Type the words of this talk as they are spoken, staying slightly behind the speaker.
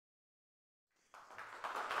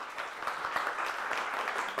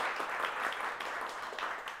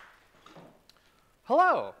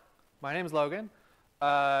Hello, my name is Logan.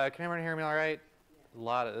 Can everyone hear me all right?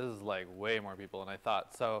 This is like way more people than I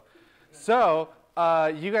thought. So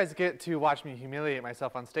you guys get to watch me humiliate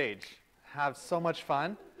myself on stage. Have so much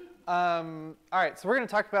fun. All right, so we're going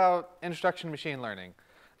to talk about introduction to machine learning.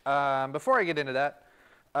 Before I get into that,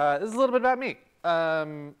 this is a little bit about me.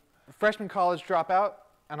 Freshman college dropout,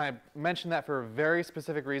 and I mentioned that for a very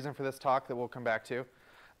specific reason for this talk that we'll come back to.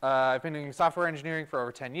 I've been doing software engineering for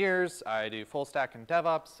over 10 years. I do full stack and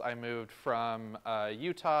DevOps. I moved from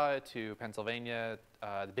Utah to Pennsylvania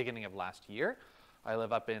the beginning of last year. I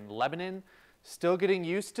live up in Lebanon. Still getting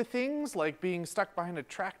used to things like being stuck behind a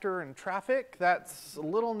tractor in traffic. That's a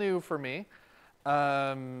little new for me.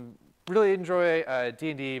 Really enjoy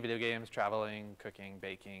D&D, video games, traveling, cooking,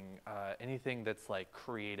 baking, anything that's like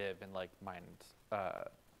creative and like mind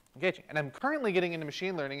engaging. And I'm currently getting into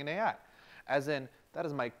machine learning and AI, as in that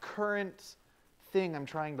is my current thing I'm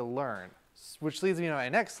trying to learn, which leads me to my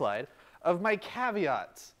next slide of my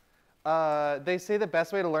caveats. They say the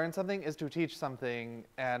best way to learn something is to teach something,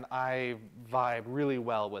 and I vibe really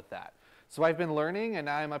well with that. So I've been learning, and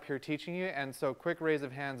now I'm up here teaching you. And so quick raise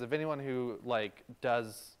of hands of anyone who like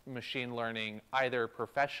does machine learning either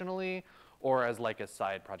professionally or as like a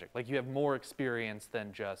side project. Like you have more experience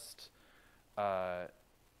than just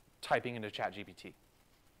typing into ChatGPT.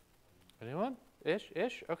 Anyone?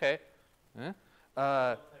 Ish? Okay.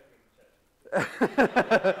 No,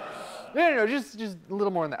 just a little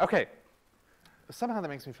more than that. Okay. Somehow that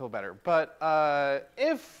makes me feel better. But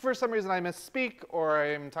if for some reason I misspeak or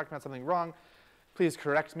I'm talking about something wrong, please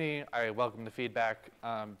correct me. I welcome the feedback.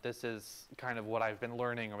 This is kind of what I've been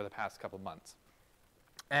learning over the past couple months.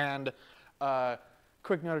 And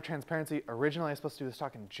quick note of transparency, originally I was supposed to do this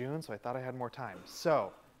talk in June, so I thought I had more time.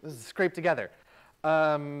 So this is scraped together.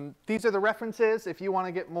 These are the references if you want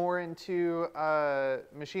to get more into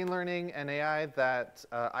machine learning and AI that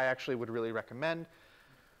I actually would really recommend.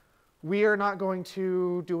 We are not going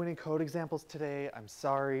to do any code examples today. I'm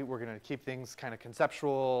sorry. We're going to keep things kind of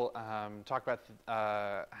conceptual, talk about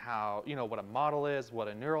how, what a model is, what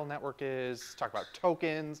a neural network is, talk about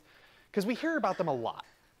tokens, because we hear about them a lot,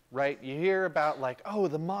 right? You hear about like, oh,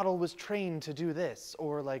 the model was trained to do this,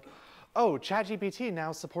 or like, oh, ChatGPT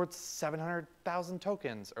now supports 700,000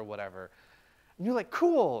 tokens or whatever. And you're like,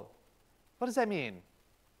 cool. What does that mean? And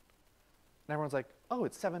everyone's like, oh,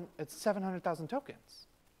 it's 700,000 tokens.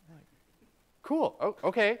 I'm like, cool. Oh,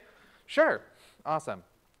 okay. Sure. Awesome.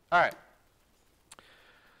 All right.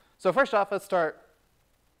 So first off, let's start.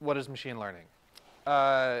 What is machine learning?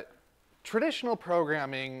 Traditional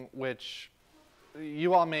programming, which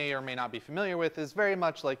you all may or may not be familiar with, is very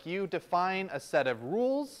much like you define a set of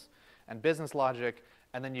rules and business logic,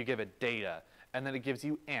 and then you give it data, and then it gives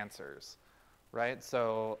you answers, right?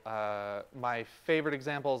 So my favorite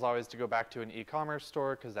example is always to go back to an e-commerce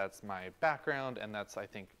store, because that's my background, and that's, I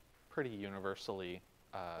think, pretty universally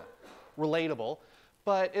relatable.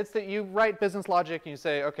 But it's that you write business logic, and you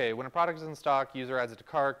say, OK, when a product is in stock, user adds it to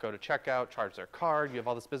cart, go to checkout, charge their card, you have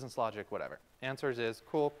all this business logic, whatever. Answers is,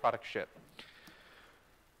 cool, product ship.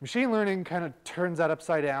 Machine learning kind of turns that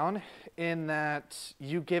upside down in that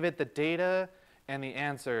you give it the data and the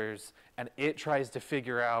answers, and it tries to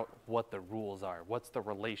figure out what the rules are. What's the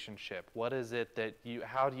relationship? What is it that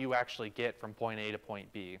how do you actually get from point A to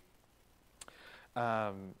point B?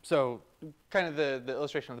 So kind of the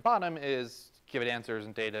illustration on the bottom is give it answers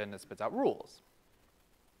and data, and it spits out rules.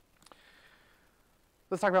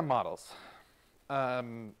 Let's talk about models.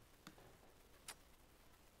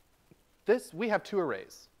 We have two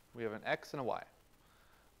arrays. We have an X and a Y.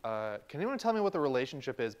 Can anyone tell me what the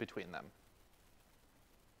relationship is between them?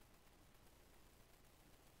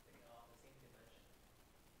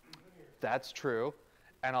 That's true,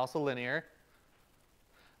 and also linear.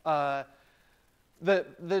 The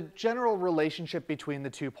general relationship between the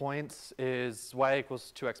 2 points is y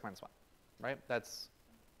equals 2x minus 1, right?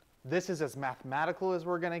 This is as mathematical as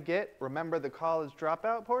we're going to get. Remember the college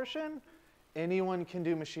dropout portion? Anyone can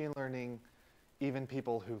do machine learning, even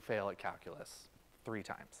people who fail at calculus 3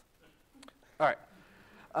 times. All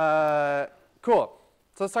right. Cool.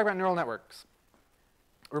 So let's talk about neural networks.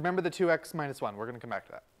 Remember the 2x minus 1. We're going to come back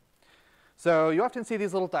to that. So you often see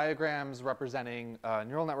these little diagrams representing a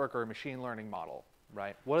neural network or a machine learning model,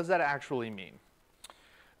 right? What does that actually mean?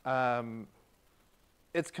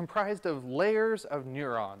 It's comprised of layers of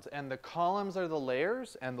neurons, and the columns are the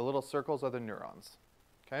layers, and the little circles are the neurons.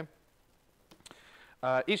 Okay?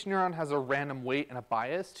 Each neuron has a random weight and a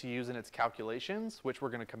bias to use in its calculations, which we're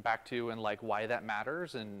going to come back to and like why that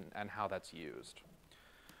matters and how that's used.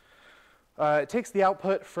 It takes the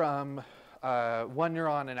output from one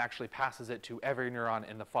neuron and actually passes it to every neuron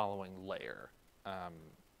in the following layer.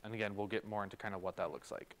 And again, we'll get more into kind of what that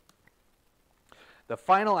looks like. The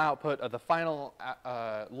final output of the final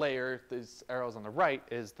layer, these arrows on the right,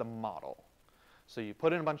 is the model. So you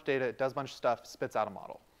put in a bunch of data, it does a bunch of stuff, spits out a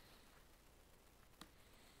model.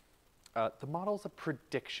 The model is a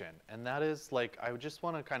prediction, and that is like, I just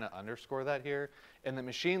want to kind of underscore that here. And that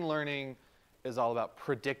machine learning is all about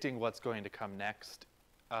predicting what's going to come next.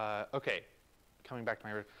 Okay, coming back to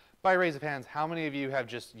my, by raise of hands, how many of you have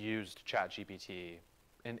just used ChatGPT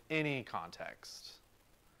in any context?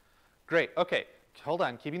 Great, okay, hold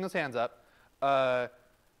on, keeping those hands up.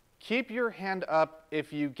 Keep your hand up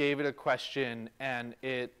if you gave it a question and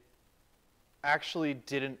it actually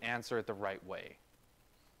didn't answer it the right way.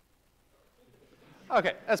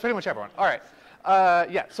 Okay, that's pretty much everyone. All right.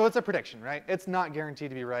 Yeah, so it's a prediction, right? It's not guaranteed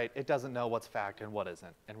to be right. It doesn't know what's fact and what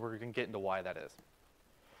isn't. And we're going to get into why that is.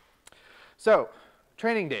 So,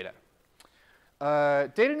 training data.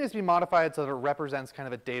 Data needs to be modified so that it represents kind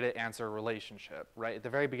of a data-answer relationship, right? At the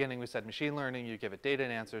very beginning, we said machine learning, you give it data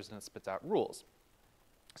and answers, and it spits out rules.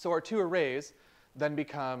 So our two arrays then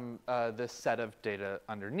become this set of data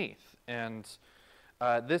underneath. And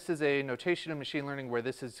this is a notation of machine learning where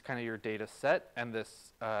this is kind of your data set, and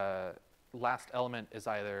this last element is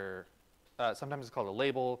either, sometimes it's called a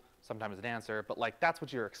label, sometimes an answer, but like that's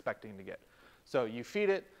what you're expecting to get. So you feed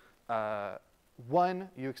it 1,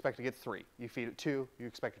 you expect to get 3. You feed it 2, you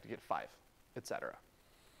expect it to get 5, etc.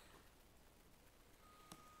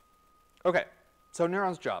 Okay, so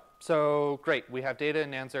neurons' job. So great, we have data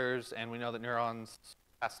and answers, and we know that neurons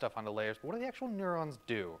pass stuff onto layers, but what do the actual neurons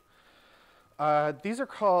do? These are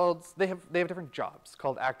called, they have different jobs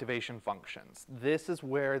called activation functions. This is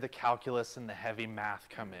where the calculus and the heavy math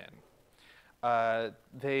come in.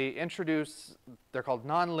 They introduce, they're called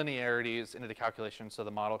nonlinearities into the calculation so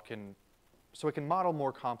the model can, so it can model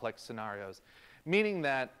more complex scenarios. Meaning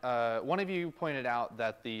that one of you pointed out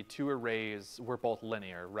that the two arrays were both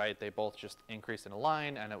linear, right? They both just increased in a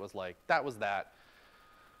line, and it was like, that was that.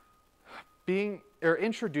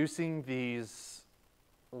 Introducing these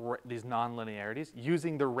nonlinearities,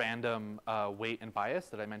 using the random weight and bias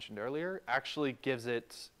that I mentioned earlier, actually gives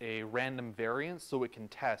it a random variance so it can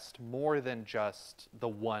test more than just the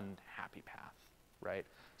one happy path, right?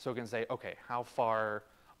 So it can say, okay, how far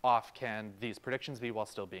off can these predictions be while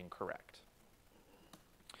still being correct?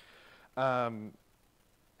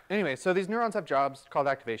 Anyway, so these neurons have jobs called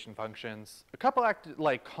activation functions. A couple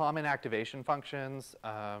common activation functions.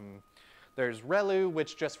 There's ReLU,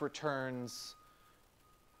 which just returns,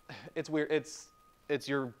 it's weird, it's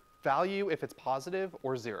your value if it's positive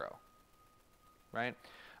or 0, right?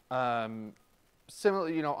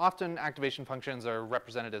 Similarly, often activation functions are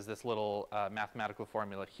represented as this little mathematical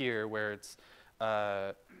formula here where it's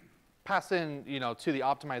passed in, to the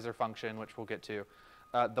optimizer function, which we'll get to,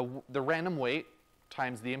 the random weight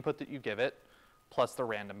times the input that you give it plus the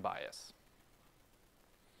random bias.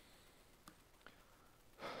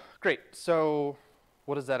 Great, so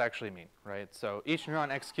what does that actually mean, right? So each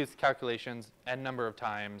neuron executes the calculations n number of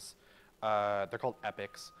times. They're called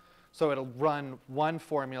epochs. So it'll run one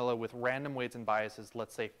formula with random weights and biases,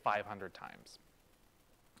 let's say 500 times.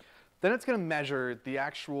 Then it's going to measure the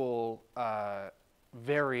actual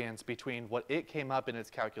variance between what it came up in its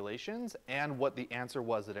calculations and what the answer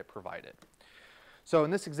was that it provided. So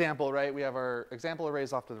in this example, right, we have our example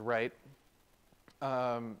arrays off to the right.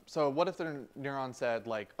 So what if the neuron said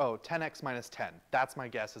like, oh, 10x minus 10, that's my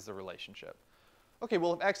guess is the relationship. Okay,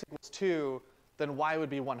 well if x equals 2, then y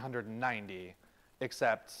would be 190,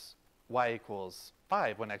 except y equals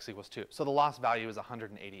 5 when x equals 2. So the loss value is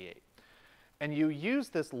 188. And you use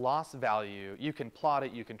this loss value, you can plot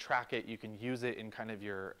it, you can track it, you can use it in kind of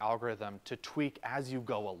your algorithm to tweak as you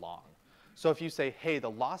go along. So if you say, hey, the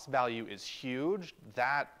loss value is huge,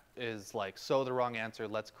 that is like so the wrong answer,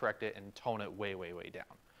 let's correct it and tone it way, way, way down.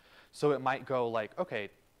 So it might go like, okay,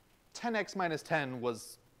 10x minus 10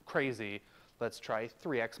 was crazy, let's try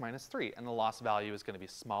 3x minus 3. And the loss value is going to be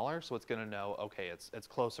smaller, so it's going to know, okay, it's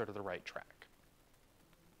closer to the right track.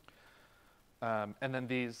 And then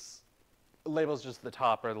these labels just at the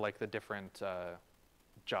top are like the different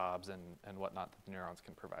jobs and whatnot that the neurons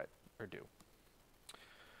can provide or do.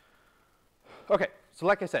 Okay, so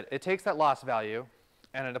like I said, it takes that loss value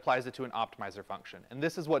and it applies it to an optimizer function. And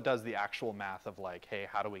this is what does the actual math of like, hey,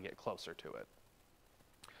 how do we get closer to it?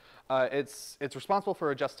 It's responsible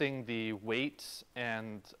for adjusting the weight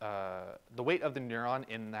and the weight of the neuron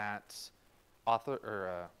in that not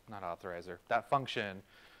authorizer, that function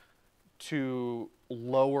to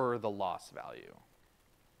lower the loss value.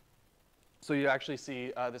 So you actually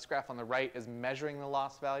see this graph on the right is measuring the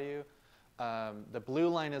loss value. The blue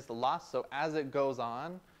line is the loss, so as it goes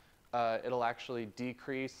on, it'll actually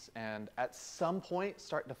decrease and at some point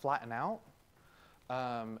start to flatten out.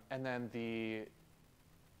 And then the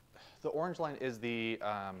orange line is the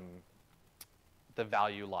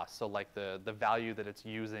value loss. So like the value that it's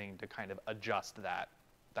using to kind of adjust that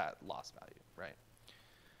loss value, right?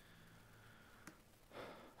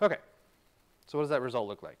 Okay, so what does that result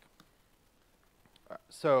look like?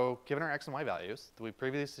 So given our x and y values that we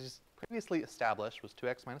previously established was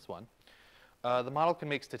 2x minus 1, the model can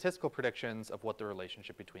make statistical predictions of what the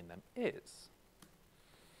relationship between them is.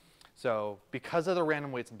 So because of the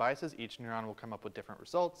random weights and biases, each neuron will come up with different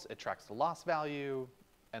results. It tracks the loss value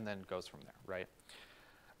and then goes from there, right?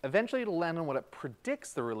 Eventually it'll land on what it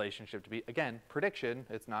predicts the relationship to be. Again, prediction,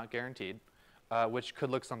 it's not guaranteed, which could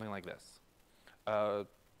look something like this.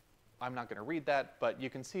 I'm not going to read that, but you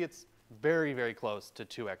can see it's very, very close to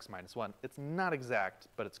 2x minus 1. It's not exact,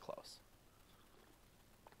 but it's close.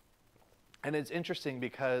 And it's interesting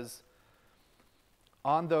because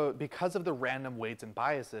because of the random weights and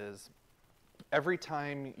biases, every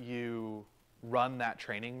time you run that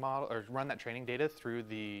training model or run that training data through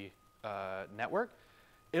the network,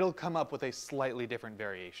 it'll come up with a slightly different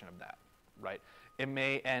variation of that, right? It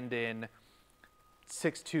may end in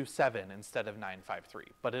 627 instead of 953,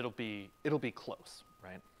 but it'll be close,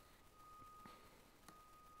 right?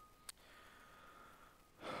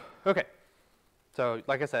 Okay, so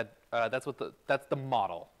like I said, that's the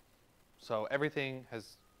model. So everything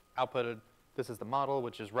has outputted. This is the model,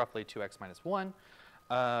 which is roughly 2x minus 1.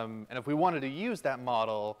 And if we wanted to use that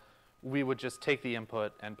model, we would just take the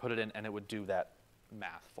input and put it in, and it would do that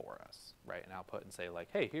math for us, right? And output and say like,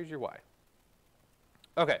 hey, here's your y.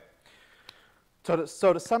 Okay.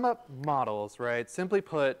 So to sum up models, right? Simply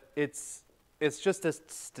put, it's just a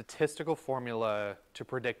statistical formula to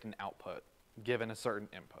predict an output given a certain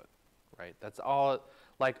input, right? That's all.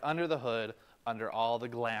 Like under the hood, under all the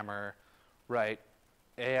glamour, right?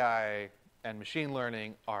 AI and machine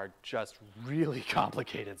learning are just really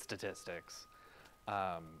complicated statistics.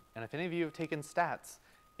 And if any of you have taken stats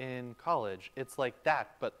in college, it's like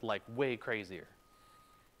that, but like way crazier.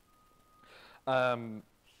 And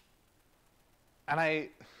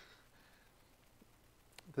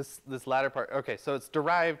this latter part, okay, so it's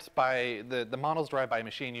derived by, the model's derived by a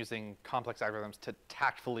machine using complex algorithms to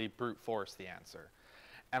tactfully brute force the answer.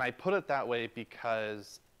 And I put it that way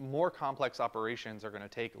because more complex operations are going to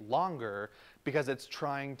take longer because it's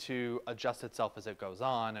trying to adjust itself as it goes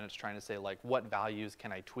on, and it's trying to say, like, what values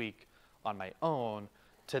can I tweak on my own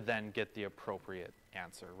to then get the appropriate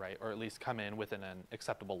answer, right? Or at least come in within an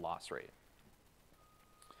acceptable loss rate.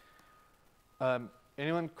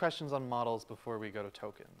 Anyone questions on models before we go to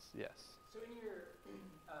tokens? Yes. So in your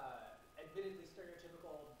admittedly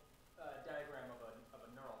stereotypical diagram of a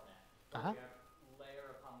neural net, where you have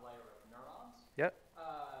layer upon layer of neurons. Yep.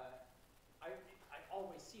 I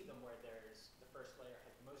always see them where there's the first layer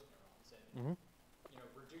has the most neurons, and you know,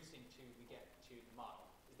 reducing to we get to the model.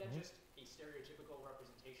 Is that just a stereotypical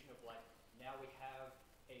representation of like now we have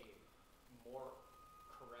a more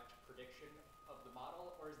correct prediction of the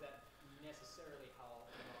model, or is that necessarily how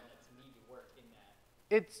neural nets need to work in that?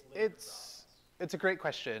 It's a great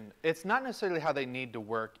question. It's not necessarily how they need to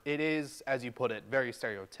work. It is, as you put it, very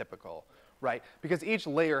stereotypical, right? Because each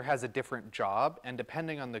layer has a different job, and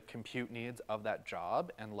depending on the compute needs of that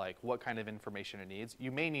job and like what kind of information it needs,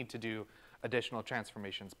 you may need to do additional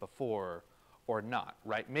transformations before or not,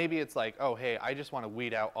 right? Maybe it's like, oh, hey, I just want to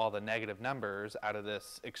weed out all the negative numbers out of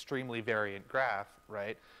this extremely variant graph,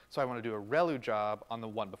 right? So I want to do a ReLU job on the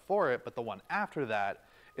one before it, but the one after that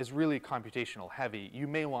is really computational heavy. You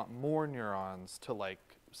may want more neurons to like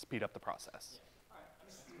speed up the process,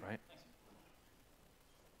 right?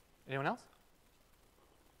 Anyone else?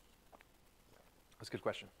 That's a good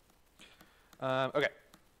question. Okay,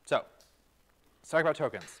 so let's talk about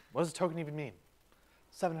tokens. What does a token even mean?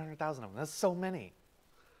 700,000 of them. That's so many.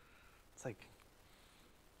 It's like,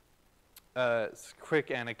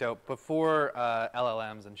 quick anecdote. Before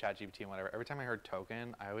LLMs and ChatGPT and whatever, every time I heard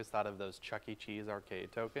token, I always thought of those Chuck E. Cheese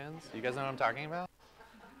arcade tokens. You guys know what I'm talking about?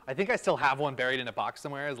 I think I still have one buried in a box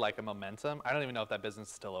somewhere as like a momentum. I don't even know if that business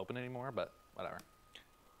is still open anymore, but whatever.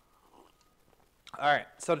 All right,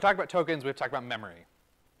 so to talk about tokens, we have to talk about memory.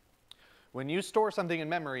 When you store something in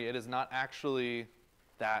memory, it is not actually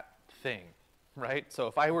that thing, right? So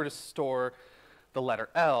if I were to store the letter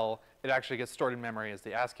L, it actually gets stored in memory as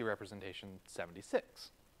the ASCII representation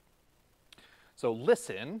 76. So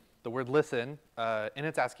listen, the word listen in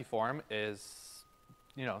its ASCII form is,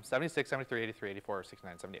 76, 73, 83, 84,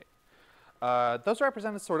 69, 78. Those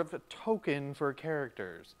represent a sort of a token for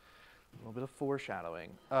characters. A little bit of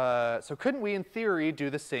foreshadowing. So couldn't we, in theory, do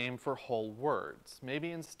the same for whole words?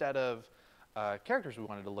 Maybe instead of characters, we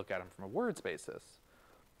wanted to look at them from a words basis.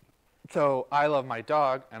 So I love my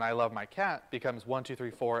dog and I love my cat becomes 1, 2,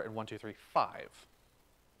 3, 4, and 1, 2, 3, 5.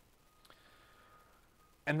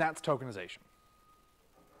 And that's tokenization.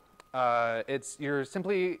 You're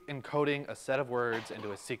simply encoding a set of words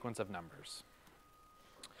into a sequence of numbers.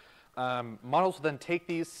 Models will then take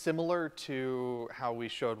these similar to how we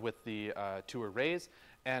showed with the 2 arrays,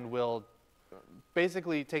 and will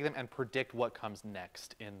basically take them and predict what comes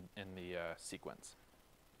next in the sequence.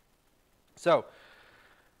 So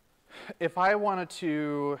if I wanted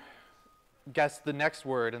to guess the next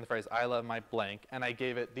word in the phrase, I love my blank, and I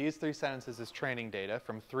gave it these 3 sentences as training data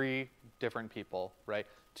from 3 different people, right?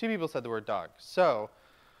 2 people said the word dog. So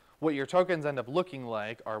what your tokens end up looking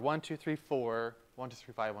like are 1, 2, 3, 4, 1, 2,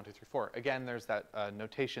 3, 5, 1, 2, 3, 4. Again, there's that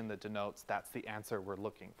notation that denotes that's the answer we're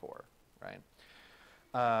looking for, right?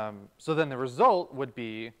 So then the result would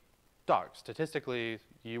be dog. Statistically,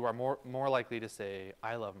 you are more likely to say,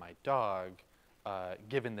 I love my dog,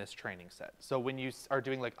 given this training set. So when you are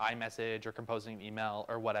doing like iMessage or composing an email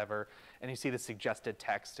or whatever, and you see the suggested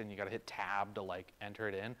text and you got to hit tab to like enter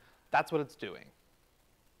it in, that's what it's doing,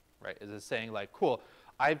 right? Is it saying like, cool,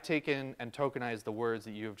 I've taken and tokenized the words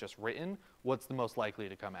that you have just written. What's the most likely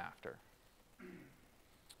to come after?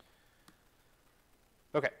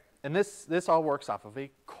 Okay, and this all works off of a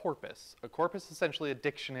corpus. A corpus is essentially a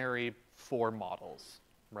dictionary for models,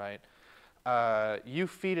 right? You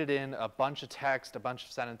feed it in a bunch of text, a bunch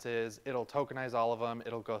of sentences. It'll tokenize all of them.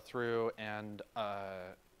 It'll go through and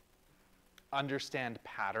understand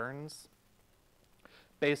patterns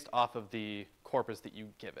based off of the corpus that you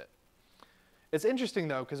give it. It's interesting,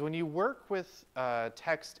 though, because when you work with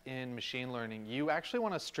text in machine learning, you actually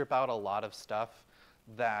want to strip out a lot of stuff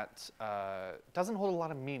that doesn't hold a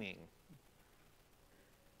lot of meaning.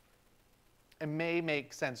 It may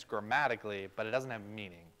make sense grammatically, but it doesn't have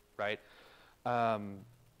meaning, right?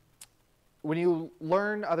 When you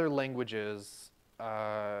learn other languages,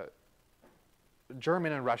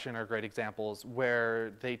 German and Russian are great examples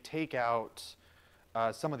where they take out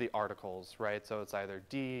some of the articles, right? So it's either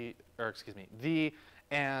the,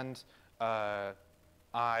 and,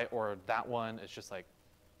 I, or that one. It's just like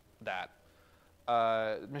that.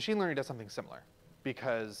 Machine learning does something similar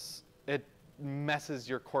because it messes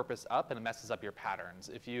your corpus up and it messes up your patterns.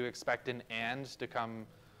 If you expect an and to come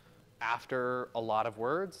after a lot of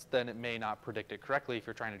words, then it may not predict it correctly if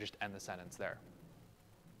you're trying to just end the sentence there.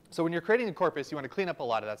 So when you're creating a corpus, you want to clean up a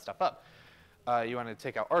lot of that stuff up. You want to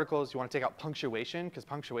take out articles. You want to take out punctuation, because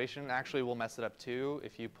punctuation actually will mess it up too.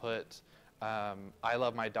 If you put I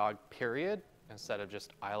love my dog, period, instead of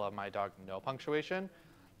just I love my dog, no punctuation,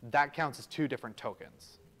 that counts as 2 different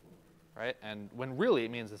tokens, right? And when really it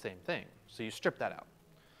means the same thing. So you strip that out.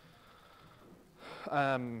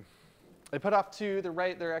 I put off to the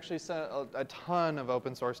right, there are actually a ton of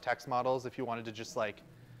open source text models if you wanted to just like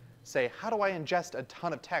say, how do I ingest a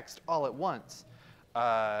ton of text all at once?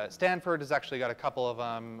 Stanford has actually got a couple of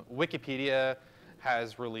them. Wikipedia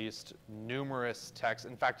has released numerous texts.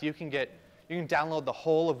 In fact, you can download the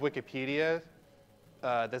whole of Wikipedia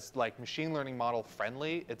that's like machine learning model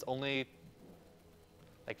friendly. It's only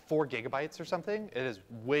like 4 gigabytes or something. It is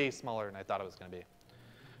way smaller than I thought it was going to be.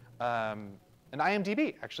 And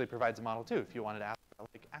IMDb actually provides a model too if you wanted to ask about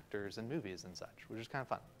like actors and movies and such, which is kind of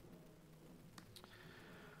fun.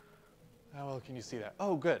 How well can you see that?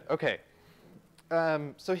 Oh, good. Okay.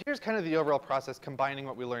 So here's kind of the overall process combining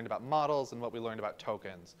what we learned about models and what we learned about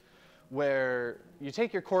tokens, where you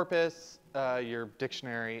take your corpus, your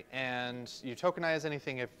dictionary, and you tokenize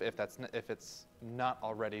anything if it's not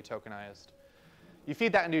already tokenized. You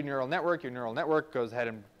feed that into your neural network. Your neural network goes ahead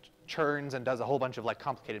and churns and does a whole bunch of like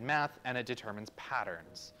complicated math, and it determines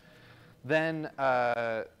patterns. Then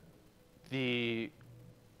it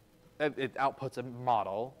outputs a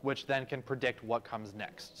model, which then can predict what comes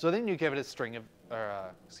next. So then you give it a string of,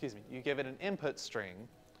 you give it an input string,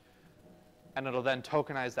 and it'll then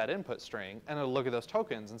tokenize that input string, and it'll look at those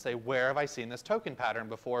tokens and say, where have I seen this token pattern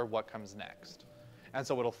before? What comes next? And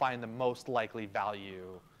so it'll find the most likely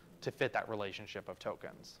value to fit that relationship of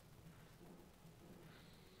tokens.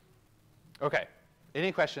 Okay,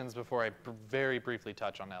 any questions before I very briefly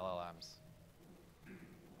touch on LLMs?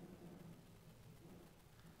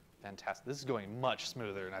 Fantastic. This is going much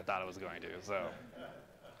smoother than I thought it was going to, so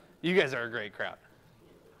you guys are a great crowd.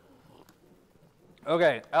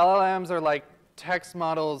 Okay, LLMs are like text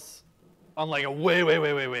models on like a way, way,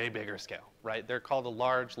 way, way, way bigger scale, right? They're called a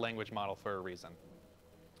large language model for a reason.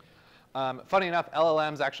 Funny enough,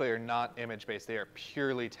 LLMs actually are not image-based. They are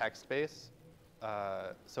purely text-based.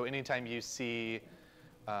 So anytime you see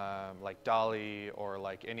like Dolly or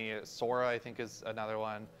like any Sora, I think is another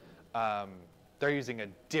one, they're using a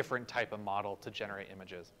different type of model to generate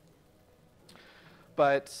images.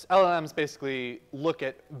 But LLMs basically look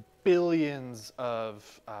at billions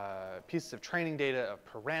of pieces of training data, of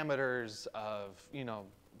parameters, of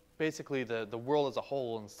basically the world as a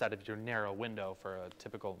whole instead of your narrow window for a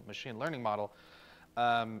typical machine learning model,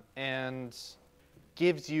 and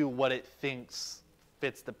gives you what it thinks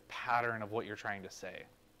fits the pattern of what you're trying to say,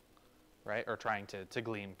 right? Or trying to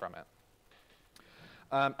glean from it.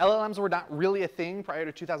 LLMs were not really a thing prior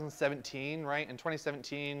to 2017, right? In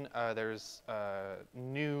 2017, there's a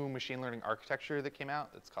new machine learning architecture that came out.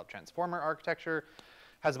 It's called transformer architecture.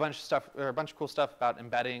 Has a bunch of stuff, or a bunch of cool stuff about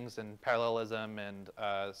embeddings and parallelism and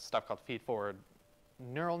stuff called feed-forward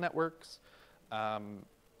neural networks. A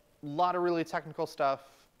lot of really technical stuff.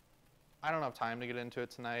 I don't have time to get into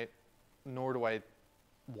it tonight, nor do I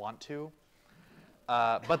want to.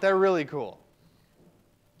 But they're really cool.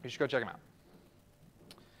 You should go check them out.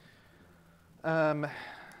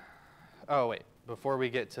 Oh, wait, before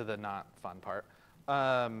we get to the not fun part.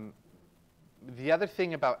 The other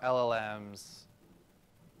thing about LLMs,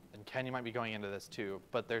 and Ken, you might be going into this too,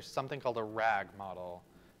 but there's something called a RAG model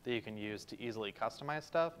that you can use to easily customize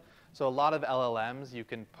stuff. So a lot of LLMs you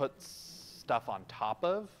can put stuff on top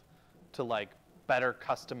of to like better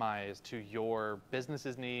customize to your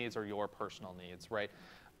business's needs or your personal needs, right?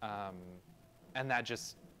 And that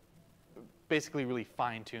just basically really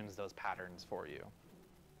fine-tunes those patterns for you.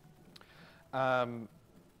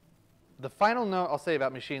 The final note I'll say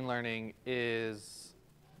about machine learning is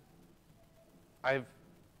I've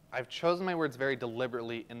chosen my words very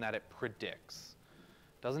deliberately in that it predicts.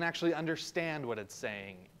 Doesn't actually understand what it's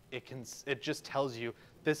saying. It just tells you,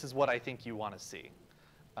 this is what I think you want to see.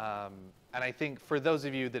 And I think for those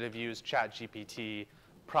of you that have used ChatGPT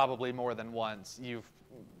probably more than once, you've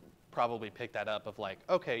probably picked that up of like,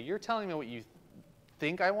 okay, you're telling me what you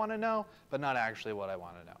think I want to know, but not actually what I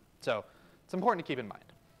want to know. So it's important to keep in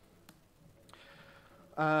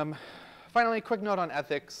mind. Finally, quick note on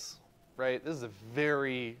ethics, right? This is a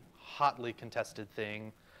very hotly contested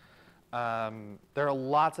thing. There are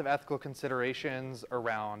lots of ethical considerations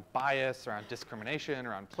around bias, around discrimination,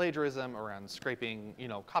 around plagiarism, around scraping,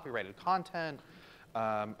 copyrighted content,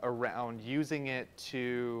 around using it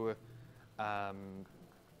to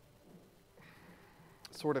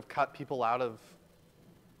sort of cut people out of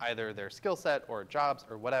either their skill set or jobs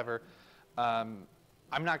or whatever. I'm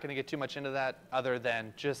not going to get too much into that other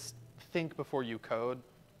than just think before you code.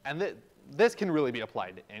 And this can really be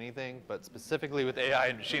applied to anything, but specifically with AI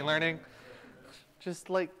and machine learning, just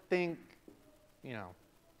like think,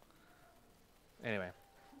 Anyway.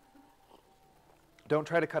 Don't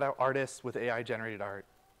try to cut out artists with AI-generated art.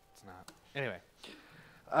 It's not. Anyway.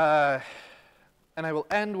 And I will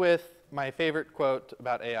end with my favorite quote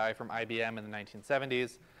about AI from IBM in the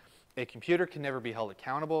 1970s. A computer can never be held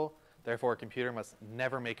accountable. Therefore, a computer must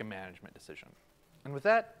never make a management decision. And with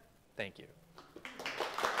that, thank you.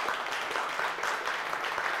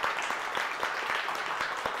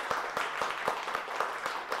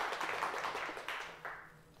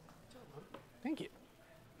 Thank you.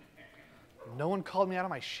 No one called me out of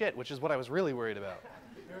my shit, which is what I was really worried about.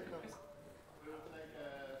 Here it comes.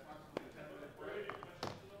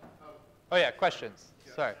 Oh yeah, questions.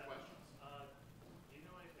 Sorry. Do you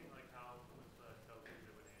know anything like how with tokens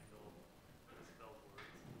it would handle misspelled words?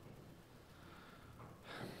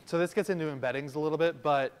 So this gets into embeddings a little bit,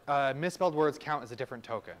 but misspelled words count as a different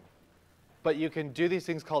token. But you can do these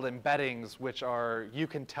things called embeddings, which are, you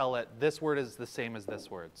can tell it this word is the same as this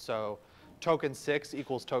word. So token 6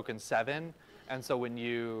 equals token 7. And so when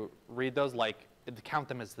you read those, count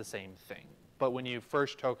them as the same thing. But when you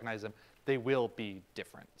first tokenize them, they will be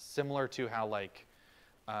different. Similar to how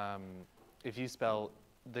if you spell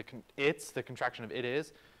the contraction of it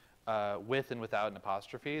is, with and without an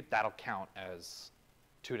apostrophe, that'll count as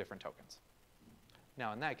 2 different tokens.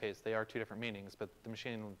 Now in that case, they are 2 different meanings, but the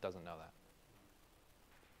machine doesn't know that.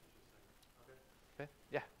 Okay?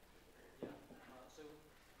 Yeah. So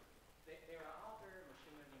there are other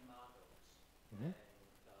machine learning models Mm-hmm. and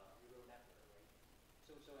neural network, right?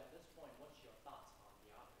 So at this point, what's your thoughts on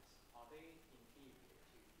the others? Are they inferior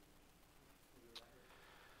to neural network?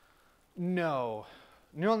 No.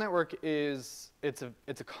 Neural network it's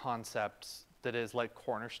a concept that is like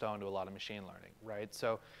cornerstone to a lot of machine learning, right?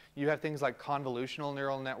 So you have things like convolutional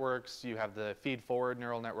neural networks, you have the feed-forward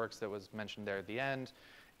neural networks that was mentioned there at the end.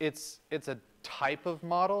 It's a type of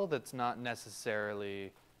model that's not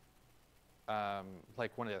necessarily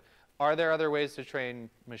like one of the. Are there other ways to train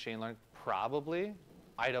machine learning? Probably.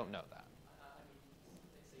 I don't know that. I mean,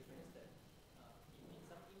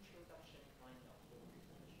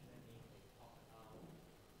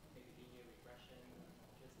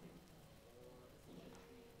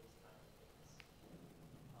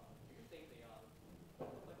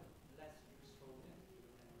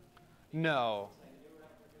 No. It's a new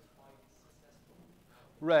network is quite successful.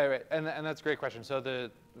 Right. And that's a great question. So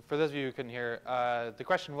for those of you who couldn't hear, the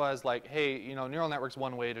question was like, hey, neural network's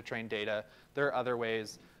one way to train data. There are other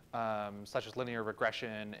ways, such as linear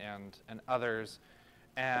regression and others.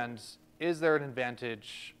 And is there an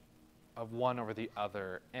advantage of one over the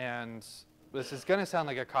other? And this is going to sound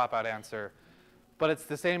like a cop-out answer, but it's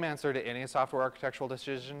the same answer to any software architectural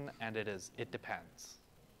decision, and it depends,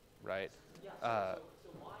 right? Yeah, so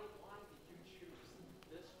why did you choose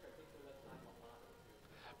this particular type of model?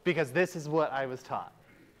 Because this is what I was taught.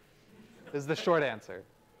 This is the short answer.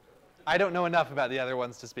 I don't know enough about the other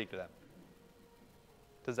ones to speak to them.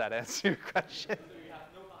 Does that answer your question? So you have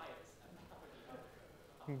no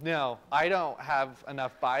bias. No, I don't have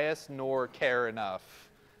enough bias nor care enough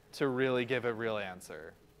to really give a real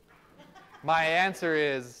answer. My answer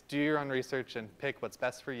is do your own research and pick what's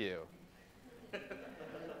best for you.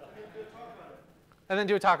 And then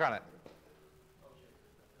do a talk on it.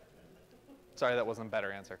 Sorry, that wasn't a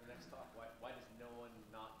better answer. Next talk, why does no one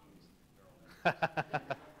not use neural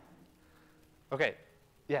networks? Okay,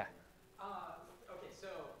 yeah. Okay, so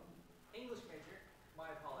English major, my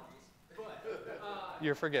apologies, but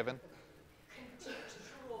You're forgiven.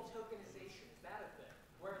 contextual tokenization, is that a thing?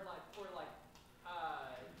 Where for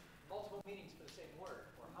multiple meanings for the same word,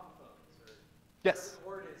 or homophones, or Yes.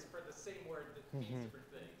 whatever the word is for the same word that means different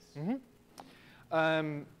things.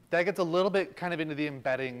 That gets a little bit kind of into the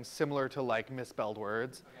embedding, similar to like misspelled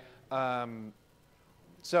words. Okay.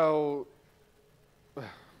 So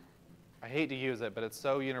I hate to use it, but it's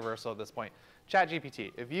so universal at this point.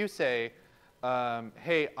 ChatGPT, if you say,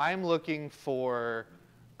 hey, I'm looking for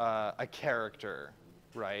a character,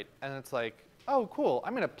 right? And it's like, oh, cool,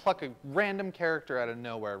 I'm going to pluck a random character out of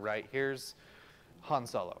nowhere, right? Here's Han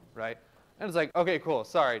Solo, right? And it's like, okay, cool,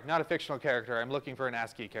 sorry, not a fictional character. I'm looking for an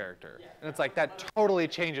ASCII character. Yeah. And it's like, that totally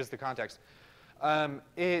changes the context. That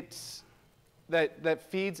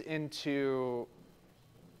feeds into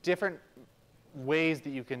different ways that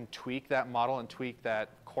you can tweak that model and tweak that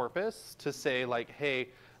corpus to say like, hey,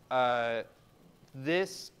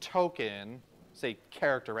 this token, say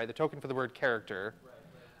character, right? The token for the word character,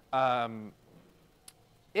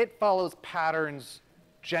 it follows patterns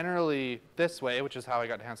generally this way, which is how I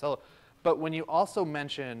got to Han Solo. But when you also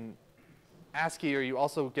mention ASCII or you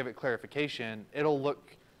also give it clarification, it'll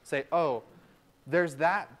say, oh, there's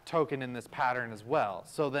that token in this pattern as well.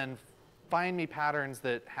 So then find me patterns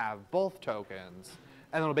that have both tokens,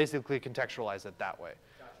 and it'll basically contextualize it that way.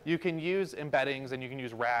 Gotcha. You can use embeddings, and you can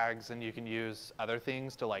use RAGs, and you can use other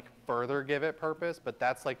things to like further give it purpose, but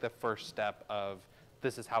that's like the first step of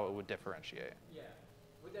this is how it would differentiate. Yeah.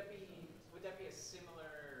 Would that be a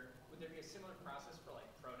similar process for like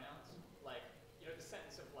pronouns? Like, the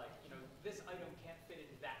sentence of like, this item can't fit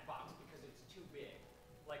into that box because it's too big.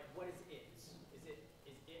 Like, what is it? Is it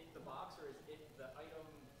the box, or is it the item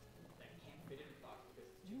that can't fit into the box because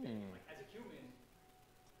it's too big? Like, as a human,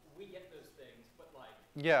 we get those things, but like,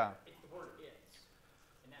 Yeah. it's the word it's,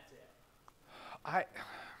 and that's it.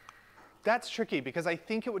 That's tricky because I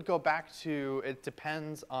think it would go back to it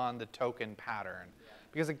depends on the token pattern. Yeah.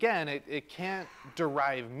 Because again, it can't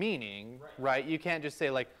derive meaning, right? You can't just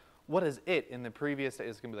say like, what is it in the previous?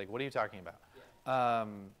 It's gonna be like, what are you talking about? Yeah.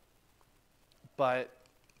 But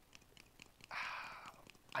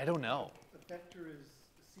I don't know. A vector is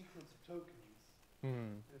a sequence of tokens.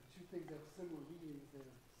 Hmm. If two things have similar meanings, they're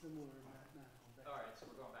similar in mathematical vectors. All right, so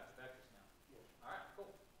we're going back to vectors now. Yeah. All right,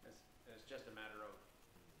 cool. It's just a matter of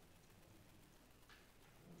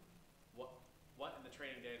what in the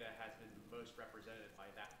training data has been most represented by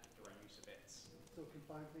that particular use of its. So it can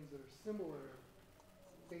find things that are similar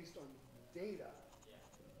based on data Yeah.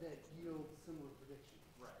 that yield similar predictions.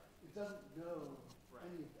 Right. It doesn't know Right.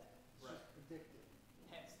 any of that. It's Right. just predicting.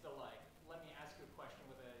 Hence the like, let me ask you a question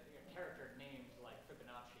with a character named like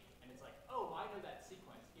Fibonacci, and it's like, oh, I know that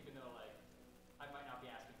sequence, even though like I might not be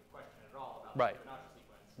asking the question at all about Right. the Fibonacci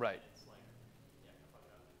sequence. Right. And it's like, yeah, fuck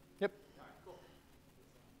it up. Yep. All right, cool.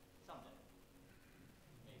 Someday.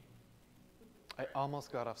 Maybe. I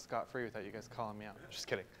almost got off scot-free without you guys calling me out. Just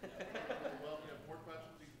kidding. Well, if you have more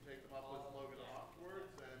questions, you can take them up with Logan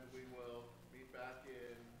afterwards, and we will meet back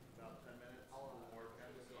in about 10 minutes for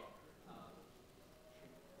Canvas Talk.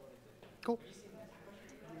 What is it? Cool. Have you seen